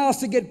calling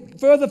us to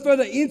get further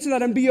into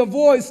that and be a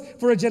voice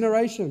for a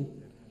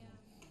generation.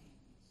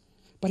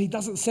 But he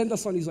doesn't send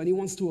us on his own. He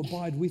wants to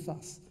abide with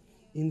us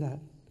in that.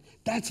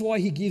 That's why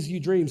he gives you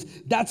dreams.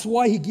 That's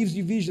why he gives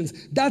you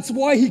visions. That's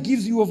why he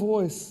gives you a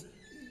voice.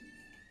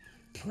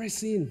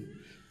 Press in.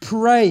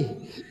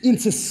 Pray,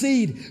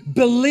 intercede,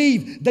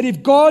 believe that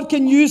if God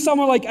can use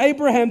someone like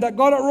Abraham that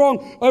got it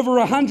wrong over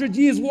 100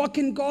 years, what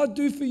can God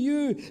do for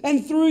you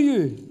and through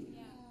you?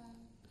 Yeah.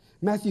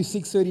 Matthew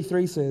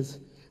 6:33 says,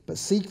 but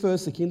seek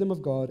first the kingdom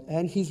of God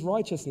and his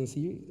righteousness.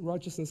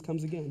 Righteousness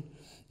comes again.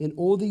 And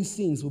all these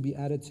things will be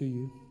added to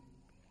you.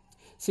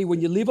 See, when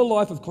you live a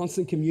life of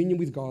constant communion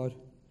with God,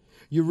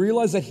 you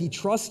realize that he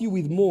trusts you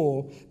with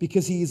more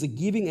because he is a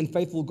giving and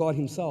faithful God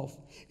himself.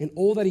 And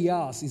all that he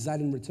asks is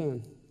that in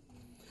return.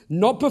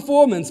 Not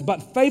performance,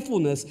 but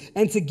faithfulness.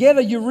 And together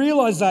you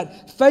realize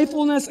that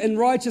faithfulness and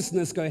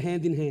righteousness go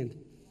hand in hand.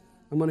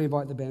 I'm going to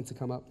invite the band to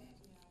come up.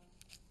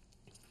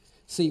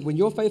 See, when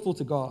you're faithful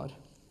to God,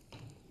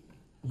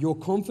 your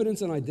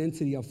confidence and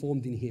identity are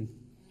formed in him.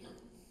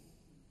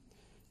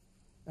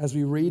 As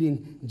we read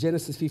in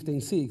Genesis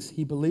 15:6,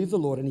 he believed the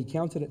Lord and he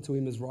counted it to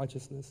him as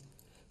righteousness.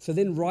 So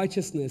then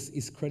righteousness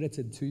is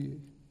credited to you.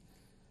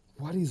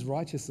 What is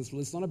righteousness? Well,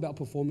 it's not about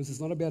performance.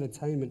 It's not about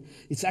attainment.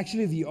 It's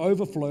actually the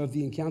overflow of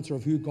the encounter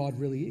of who God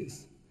really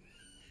is.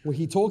 Well,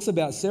 he talks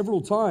about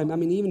several times. I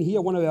mean, even here,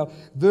 one of our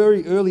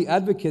very early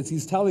advocates,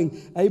 he's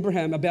telling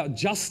Abraham about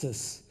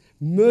justice,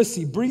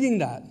 mercy, bringing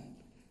that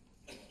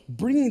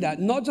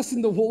not just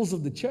in the walls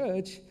of the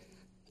church,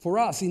 for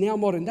us in our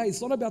modern day,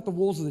 it's not about the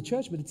walls of the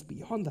church, but it's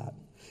beyond that.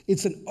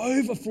 It's an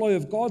overflow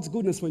of God's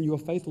goodness when you are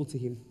faithful to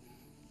Him.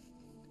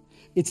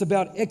 It's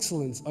about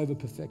excellence over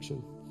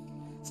perfection.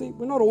 See,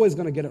 we're not always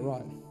going to get it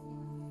right.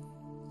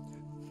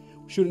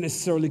 We shouldn't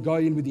necessarily go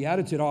in with the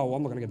attitude, oh, well,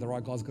 I'm not going to get the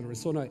right, God's going to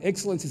restore. No,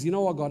 excellence is, you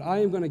know what, God, I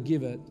am going to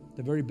give it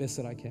the very best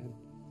that I can.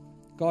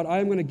 God, I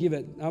am going to give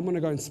it. I'm going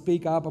to go and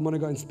speak up. I'm going to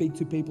go and speak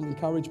to people,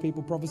 encourage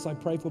people, prophesy,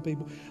 pray for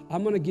people.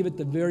 I'm going to give it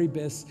the very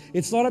best.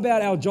 It's not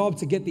about our job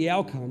to get the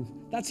outcome.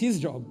 That's His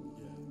job.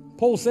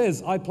 Paul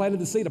says, I planted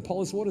the seed,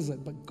 Apollos waters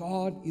it, but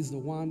God is the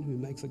one who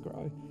makes it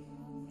grow.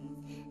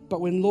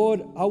 But when,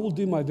 Lord, I will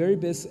do my very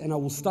best, and I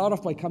will start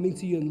off by coming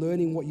to you and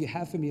learning what you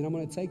have for me, and I'm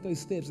going to take those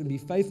steps and be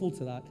faithful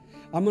to that.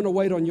 I'm going to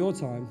wait on your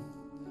time.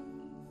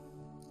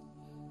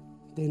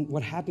 Then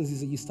what happens is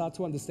that you start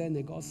to understand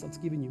that God starts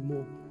giving you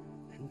more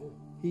and more.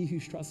 He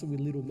who's trusted with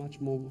little, much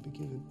more will be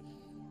given.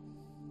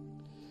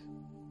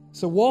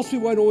 So whilst we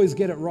won't always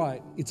get it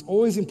right, it's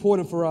always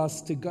important for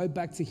us to go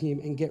back to Him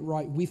and get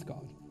right with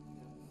God.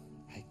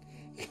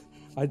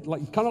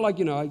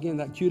 Again,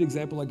 that cute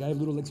example I gave,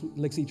 little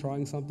Lexi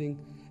trying something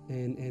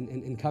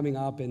and coming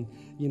up and,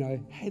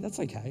 hey, that's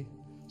okay.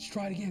 Just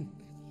try it again.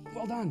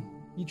 Well done.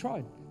 You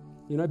tried.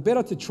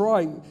 Better to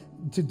try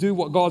to do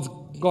what God's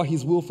got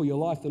His will for your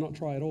life than not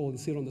try at all and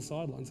sit on the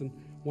sidelines and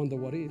wonder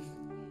what if.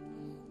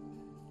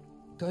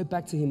 Go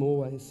back to Him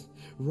always.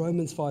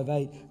 Romans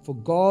 5:8, for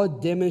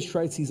God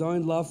demonstrates His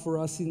own love for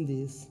us in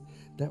this,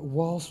 that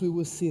whilst we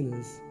were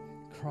sinners,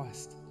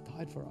 Christ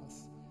died for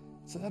us.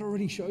 So that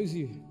already shows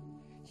you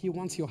He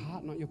wants your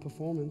heart, not your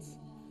performance.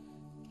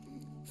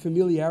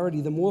 Familiarity,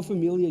 the more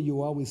familiar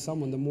you are with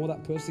someone, the more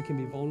that person can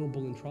be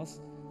vulnerable and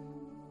trust.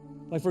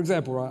 Like, for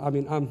example, right? I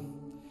mean,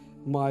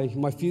 my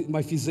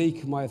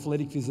physique, my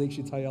athletic physique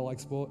should tell you I like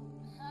sport.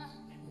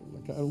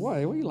 Like,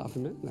 why? What are you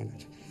laughing at? No.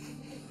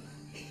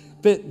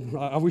 But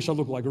I wish I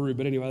looked like Rude,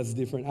 but anyway, that's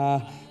different.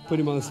 Put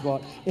him on the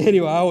spot.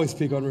 Anyway, I always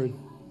pick on Rude.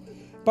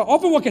 But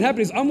often what can happen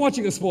is I'm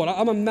watching a sport.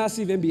 I'm a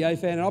massive NBA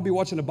fan, and I'll be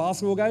watching a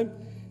basketball game.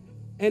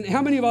 And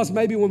how many of us,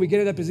 maybe when we get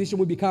in that position,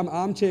 we become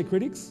armchair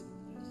critics?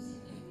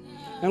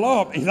 And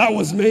if that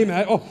was me,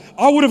 man,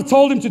 I would have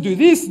told him to do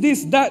this,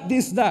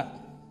 that.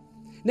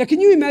 Now, can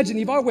you imagine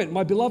if I went,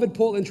 my beloved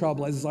Portland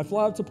Trailblazers, I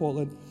fly up to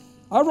Portland,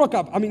 I rock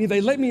up. I mean, if they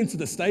let me into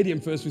the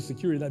stadium first with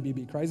security, that'd be a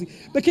bit crazy.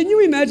 But can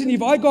you imagine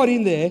if I got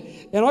in there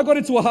and I got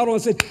into a huddle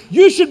and said,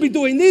 you should be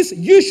doing this,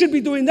 you should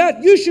be doing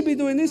that, you should be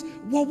doing this.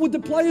 What would the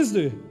players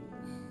do?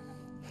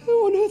 Who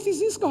on earth is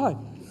this guy?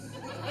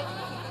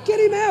 Get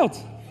him out.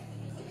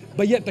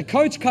 But yet the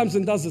coach comes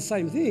and does the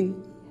same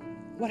thing.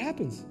 What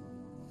happens?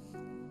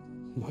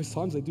 Most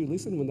times they do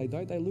listen. When they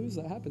don't, they lose.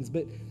 That happens.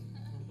 But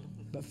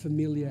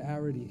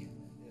familiarity.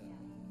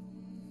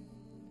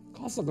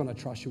 God's not going to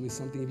trust you with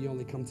something if you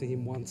only come to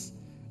Him once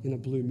in a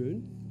blue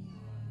moon.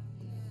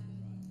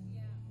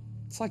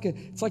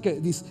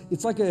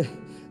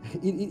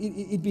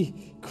 It'd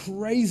be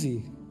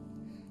crazy.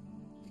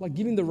 Like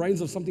giving the reins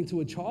of something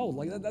to a child.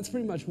 Like that's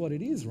pretty much what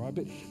it is, right?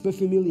 But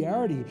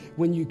familiarity,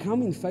 when you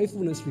come in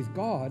faithfulness with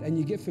God and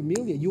you get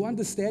familiar, you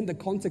understand the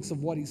context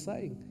of what He's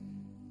saying.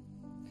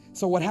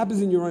 So what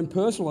happens in your own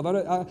personal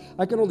life,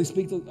 I can only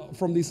speak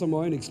from this on my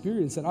own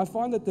experience, that I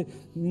find that the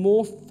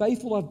more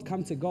faithful I've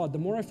come to God, the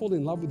more I fall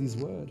in love with His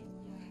Word.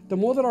 The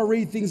more that I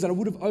read things that I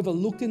would have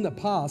overlooked in the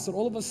past, that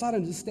all of a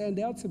sudden just stand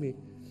out to me.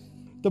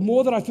 The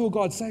more that I feel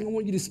God saying, I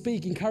want you to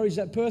speak, encourage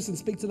that person,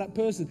 speak to that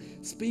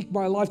person, speak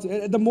my life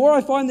to. The more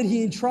I find that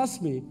He entrusts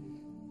me,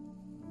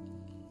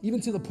 even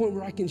to the point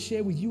where I can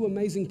share with you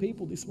amazing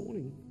people this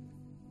morning.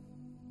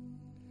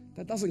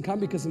 That doesn't come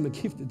because I'm a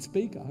gifted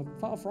speaker,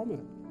 far from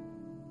it.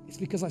 It's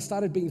because I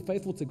started being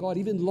faithful to God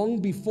even long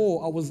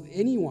before I was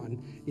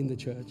anyone in the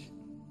church.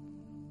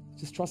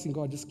 Just trusting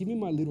God, just give me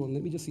my little and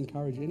let me just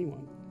encourage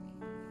anyone.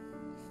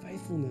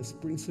 Faithfulness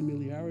brings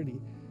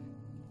familiarity,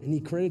 and He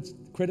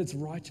credits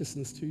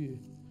righteousness to you.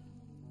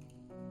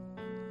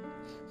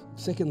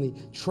 Secondly,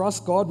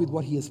 trust God with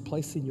what He has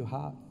placed in your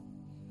heart.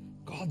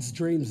 God's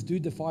dreams do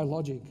defy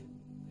logic.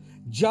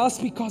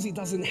 Just because it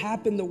doesn't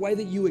happen the way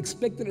that you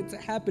expected it to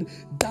happen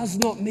does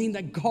not mean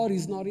that God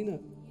is not in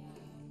it.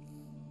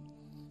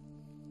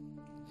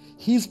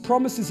 His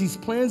promises, His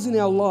plans in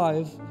our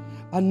life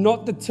are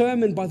not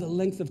determined by the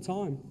length of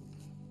time.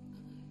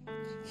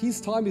 His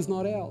time is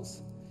not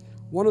ours.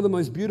 One of the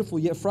most beautiful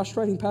yet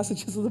frustrating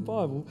passages of the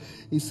Bible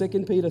is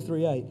 2 Peter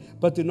 3:8.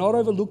 But do not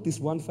overlook this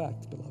one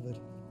fact, beloved.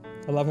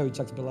 I love how he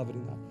chucks beloved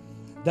in that.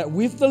 That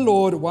with the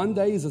Lord, one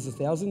day is as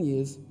 1,000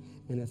 years,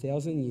 and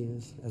 1,000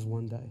 years as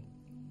one day.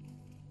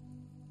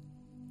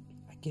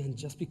 Again,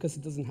 just because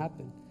it doesn't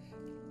happen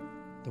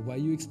the way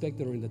you expect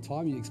it or in the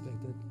time you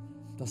expect it,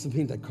 doesn't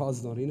mean that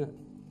God's not in it.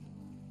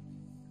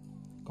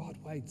 God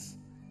waits.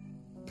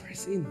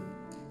 Press in.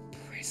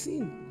 Press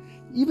in.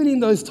 Even in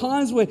those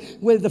times where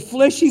the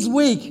flesh is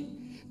weak,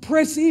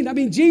 press in. I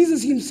mean,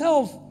 Jesus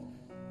Himself,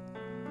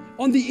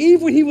 on the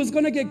eve when He was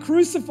going to get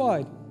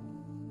crucified,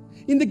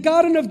 in the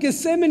Garden of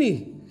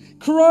Gethsemane,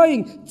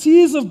 crying,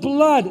 tears of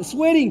blood,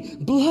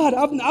 sweating blood.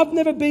 I've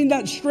never been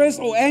that stressed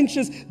or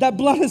anxious that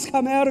blood has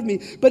come out of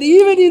me. But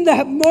even in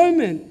that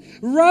moment,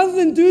 rather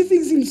than do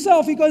things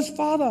himself, he goes,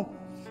 Father,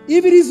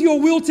 if it is your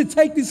will to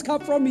take this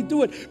cup from me,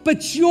 do it.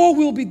 But your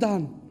will be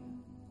done.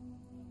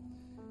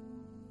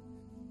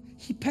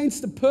 He paints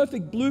the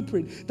perfect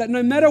blueprint that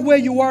no matter where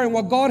you are and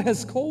what God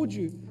has called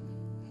you,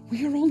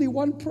 we are only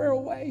one prayer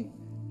away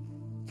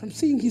from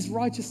seeing his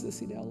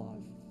righteousness in our life.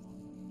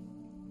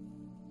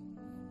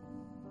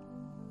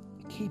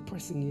 Keep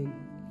pressing in,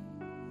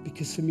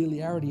 because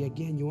familiarity,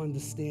 again, you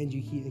understand,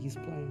 you hear his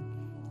plan.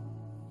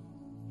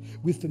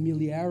 With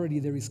familiarity,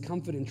 there is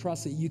comfort and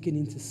trust that you can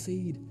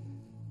intercede.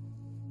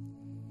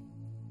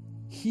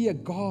 Here,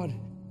 God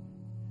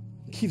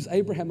gives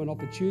Abraham an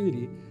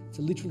opportunity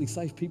to literally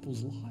save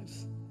people's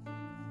lives.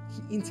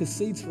 He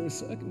intercedes for a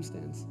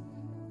circumstance.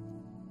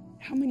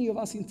 How many of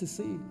us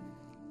intercede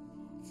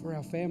for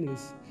our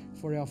families,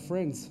 for our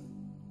friends?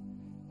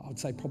 I would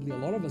say probably a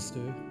lot of us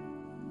do.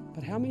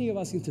 But how many of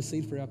us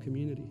intercede for our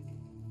community?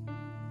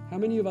 How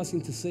many of us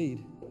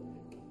intercede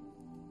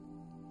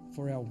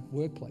for our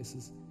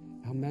workplaces,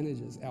 our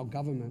managers, our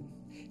government?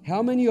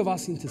 How many of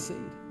us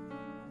intercede?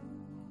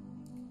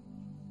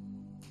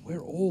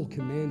 We're all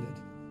commanded.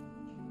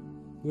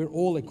 We're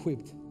all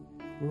equipped.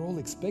 We're all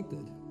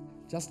expected,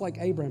 just like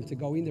Abraham, to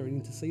go in there and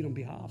intercede on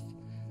behalf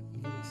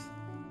of others.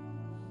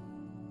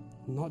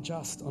 Not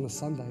just on a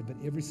Sunday, but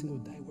every single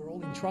day. We're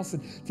all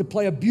entrusted to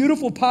play a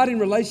beautiful part in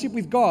relationship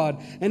with God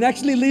and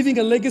actually leaving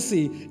a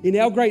legacy in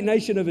our great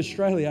nation of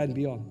Australia and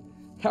beyond.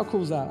 How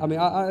cool is that? I mean,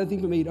 I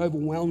think for me, it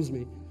overwhelms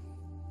me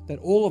that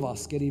all of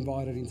us get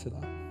invited into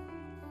that.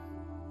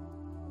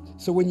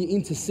 So when you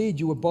intercede,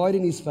 you abide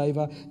in his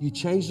favor, you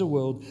change the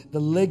world,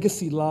 the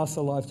legacy lasts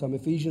a lifetime.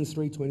 Ephesians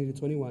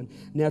 3:20-21.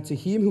 Now to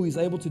him who is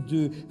able to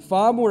do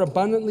far more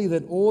abundantly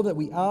than all that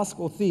we ask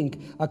or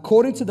think,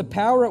 according to the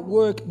power at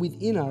work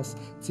within us,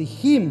 to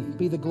him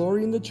be the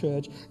glory in the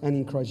church and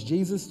in Christ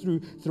Jesus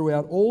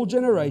throughout all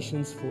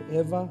generations,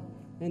 forever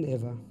and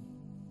ever.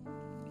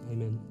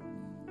 Amen.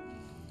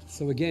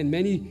 So again,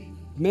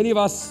 many of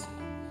us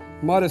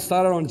might have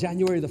started on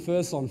January the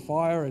 1st on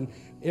fire and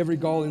every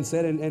goal in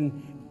set,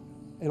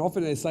 and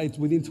often they say it's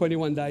within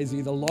 21 days you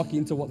either lock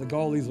into what the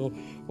goal is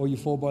or you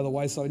fall by the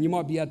wayside. And you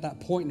might be at that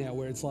point now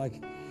where it's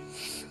like,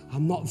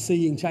 I'm not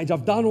seeing change.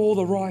 I've done all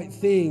the right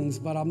things,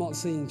 but I'm not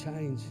seeing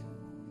change.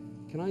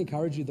 Can I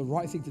encourage you, the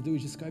right thing to do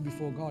is just go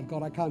before God.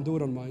 God, I can't do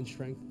it on my own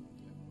strength.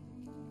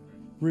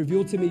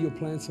 Reveal to me your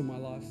plans for my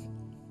life.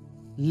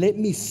 Let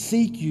me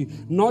seek you,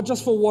 not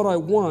just for what I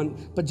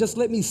want, but just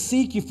let me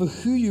seek you for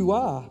who you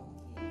are.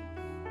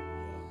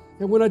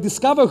 And when I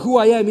discover who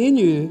I am in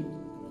you,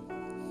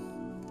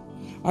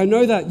 I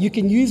know that you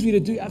can use me to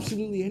do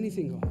absolutely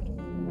anything,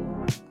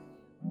 God.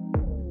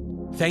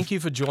 Thank you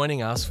for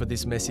joining us for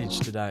this message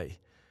today.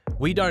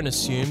 We don't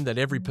assume that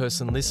every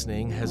person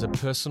listening has a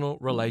personal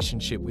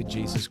relationship with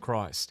Jesus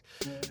Christ.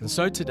 And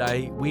so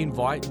today, we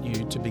invite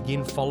you to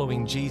begin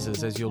following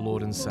Jesus as your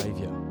Lord and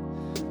Savior.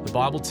 The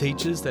Bible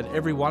teaches that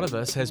every one of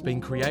us has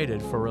been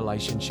created for a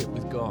relationship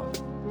with God.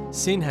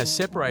 Sin has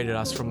separated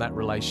us from that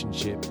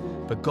relationship,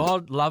 but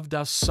God loved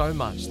us so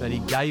much that he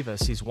gave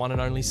us his one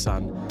and only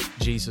Son,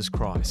 Jesus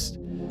Christ.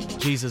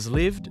 Jesus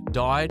lived,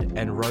 died,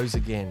 and rose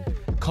again,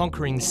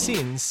 conquering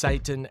sin,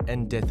 Satan,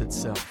 and death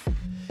itself.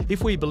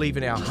 If we believe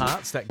in our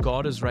hearts that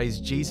God has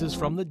raised Jesus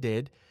from the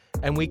dead,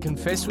 and we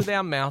confess with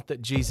our mouth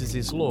that Jesus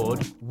is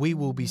Lord, we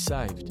will be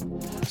saved.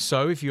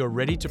 So if you are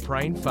ready to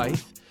pray in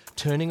faith,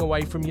 turning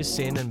away from your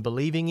sin and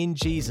believing in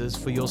Jesus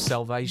for your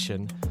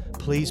salvation,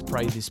 please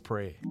pray this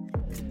prayer.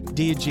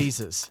 Dear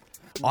Jesus,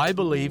 I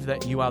believe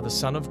that you are the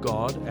Son of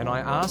God, and I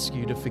ask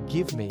you to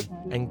forgive me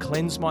and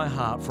cleanse my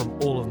heart from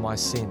all of my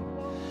sin.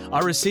 I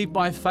receive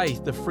by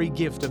faith the free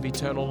gift of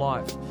eternal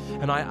life,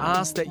 and I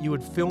ask that you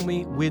would fill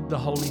me with the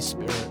Holy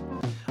Spirit.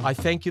 I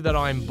thank you that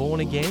I am born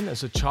again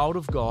as a child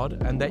of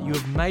God and that you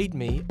have made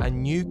me a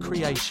new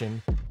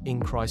creation in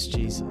Christ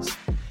Jesus.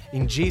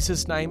 In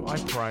Jesus' name I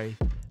pray,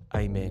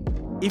 amen.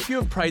 If you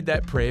have prayed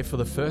that prayer for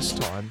the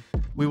first time,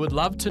 we would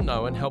love to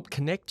know and help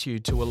connect you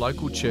to a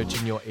local church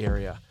in your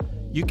area.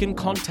 You can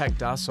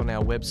contact us on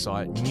our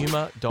website,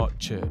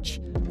 numa.church.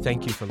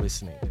 Thank you for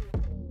listening.